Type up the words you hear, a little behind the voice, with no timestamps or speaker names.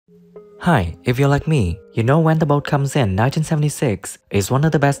Hi, if you're like me, you know When the Boat Comes In 1976 is one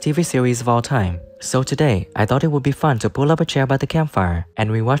of the best TV series of all time. So today, I thought it would be fun to pull up a chair by the campfire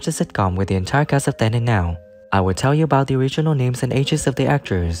and rewatch the sitcom with the entire cast of then and now. I will tell you about the original names and ages of the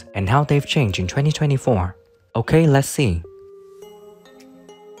actors and how they've changed in 2024. Okay, let's see.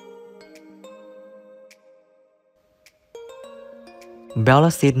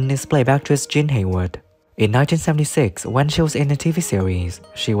 Bella Seton is played by actress Jean Hayward. In 1976, when she was in the TV series,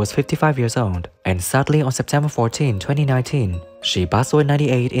 she was 55 years old, and sadly on September 14, 2019, she passed away at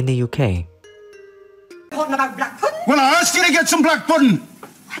 98 in the UK. About black pudding? Well, I asked you to get some black pudding.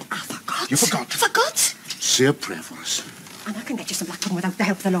 Well, I forgot. You forgot? I forgot. Say a prayer for us. And I can get you some black pudding without the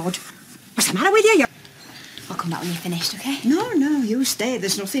help of the Lord. What's the matter with you? I'll come back when you're finished, okay? No, you stay.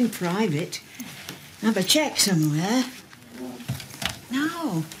 There's nothing private. Have a check somewhere.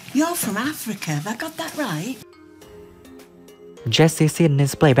 No, you're from Africa. Have I got that right? Jessie Seaton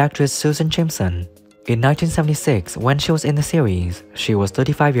is played by actress Susan Jameson. In 1976, when she was in the series, she was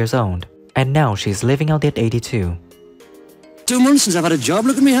 35 years old, and now she's living out at 82. 2 months since I've had a job.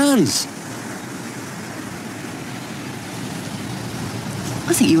 Look at me hands.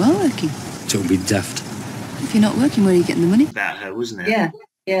 I think you are working. Don't be daft. If you're not working, where are you getting the money? About her, wasn't it?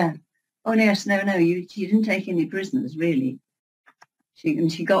 Yeah. Oh, yes, no, you didn't take any prisoners, really.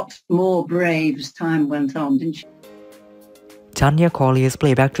 She got more brave as time went on, didn't she? Tanya Corley is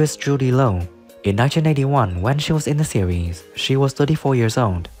played by actress Judy Lowe. In 1981, when she was in the series, she was 34 years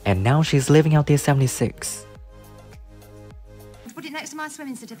old, and now she's living out at 76. Put it next to my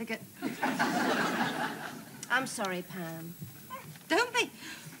swimming certificate. I'm sorry, Pam. Don't be.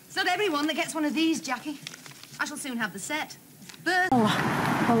 It's not everyone that gets one of these, Jackie. I shall soon have the set.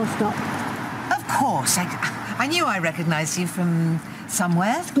 Stop. Of course. I knew I recognised you from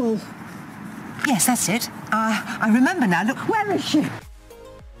somewhere. School. Yes, that's it. I remember now. Look, Where is she?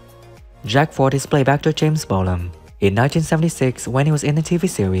 Jack Ford is played by actor James Bolam. In 1976, when he was in the TV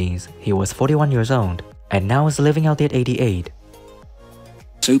series, he was 41 years old, and now is living out at 88.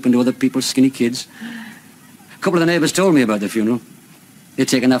 Soup into other people's skinny kids. A couple of the neighbours told me about the funeral. They'd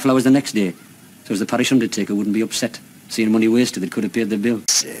taken their flowers the next day, so as the parish undertaker wouldn't be upset, seeing money wasted that could have paid the bill.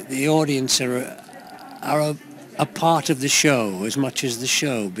 The audience are a part of the show as much as the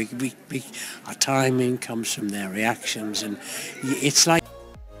show. Our timing comes from their reactions, and it's like...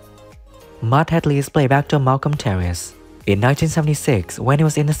 Matt Hadley is played by actor Malcolm Terrace. In 1976, when he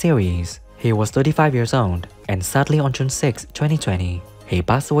was in the series, he was 35 years old, and sadly on June 6, 2020, he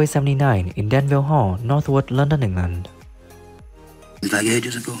passed away 79 in Denville Hall, Northwood, London, England. It's like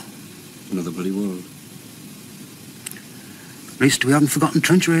ages ago. Another bloody world. At least we haven't forgotten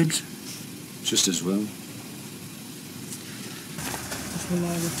trench raids. Just as well.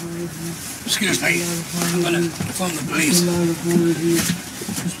 Excuse me. I'm gonna phone the police.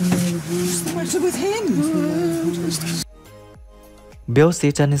 What's the matter with him? Bill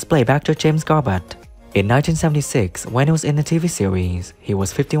Seaton is played by actor James Garbutt. In 1976, when he was in the TV series, he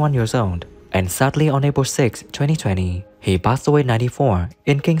was 51 years old, and sadly on April 6, 2020, he passed away at 94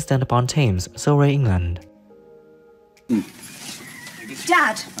 in Kingston upon Thames, Surrey, England.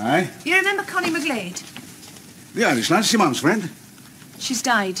 Dad, Aye? you remember Connie McGlade? The Irish lass, your mum's friend. She's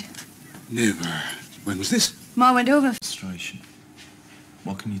died. Never. When was this? Ma went over. Frustration.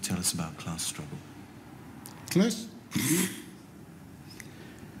 What can you tell us about class struggle? Class?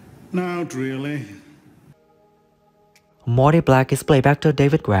 Not really. Morty Black is played by actor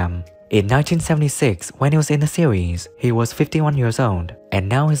David Graham. In 1976, when he was in the series, he was 51 years old, and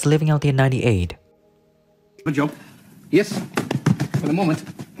now he's living out at 98. Good job. Yes. For the moment.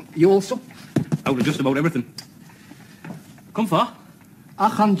 You also? Out of just about everything. Come far.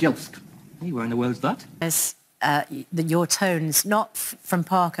 Archangelsk. Hey, where in the world's that? There's your tones, not from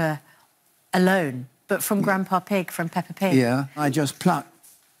Parker alone, but from Grandpa Pig, from Peppa Pig. Yeah, I just plucked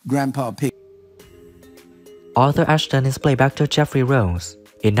Grandpa Pig. Arthur Ashton is played by actor Jeffrey Rose.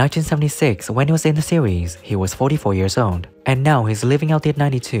 In 1976, when he was in the series, he was 44 years old, and now he's living out at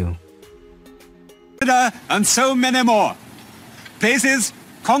 92. And so many more. Places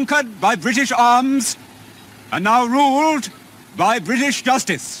conquered by British arms, and now ruled by British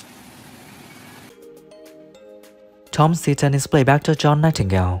justice. Tom Seaton is played by actor John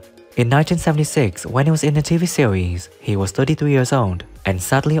Nightingale. In 1976, when he was in the TV series, he was 33 years old, and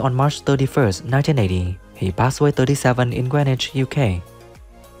sadly on March 31st, 1980, he passed away at 37 in Greenwich, UK.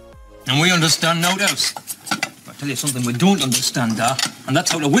 And we understand no doubt. I'll tell you something we don't understand, and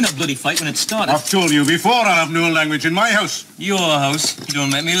that's how to win a bloody fight when it started. I've told you before I have no language in my house. Your house. You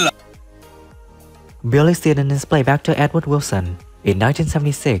don't make me laugh. Billy Seaton is played by actor Edward Wilson. In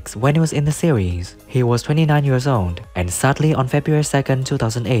 1976, when he was in the series, he was 29 years old, and sadly on February 2nd,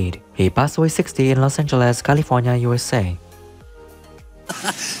 2008, he passed away 60 in Los Angeles, California, USA.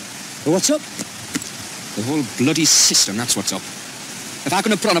 What's up? The whole bloody system, that's what's up. If I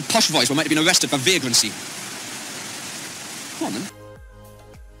couldn't have put on a posh voice, we might have been arrested for vagrancy. Come on, then.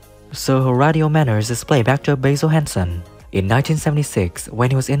 So her radio manners is played back to Basil Hansen. In 1976,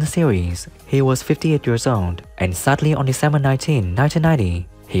 when he was in the series, he was 58 years old, and sadly on December 19, 1990,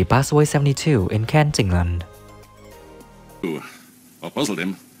 he passed away 72 in Kent, England. What puzzled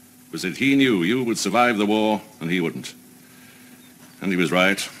him was that he knew you would survive the war and he wouldn't. And he was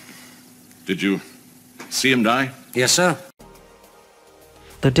right. Did you see him die? Yes, sir.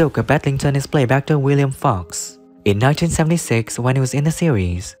 The Duke of Bedlington is played by actor William Fox. In 1976, when he was in the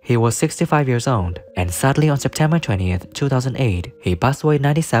series, he was 65 years old, and sadly on September 20th, 2008, he passed away at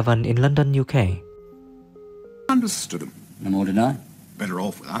 97 in London, UK. Understood him. No more did I. Better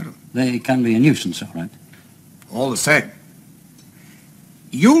off without him. They can be a nuisance, all right. All the same.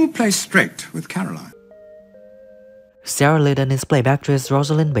 You'll play straight with Caroline. Sarah Lydon is played by actress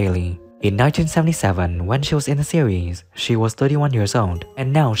Rosalind Bailey. In 1977, when she was in the series, she was 31 years old,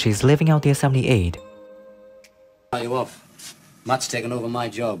 and now she's living out the 78. Are you off? Matt's taken over my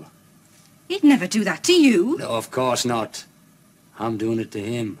job. He'd never do that to you. No, of course not. I'm doing it to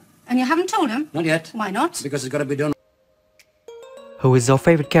him. And you haven't told him? Not yet. Why not? Because it's got to be done. Who is your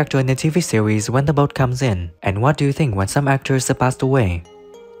favorite character in the TV series When the Boat Comes In? And what do you think when some actors have passed away?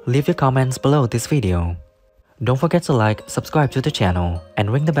 Leave your comments below this video. Don't forget to like, subscribe to the channel,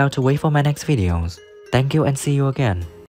 and ring the bell to wait for my next videos. Thank you and see you again.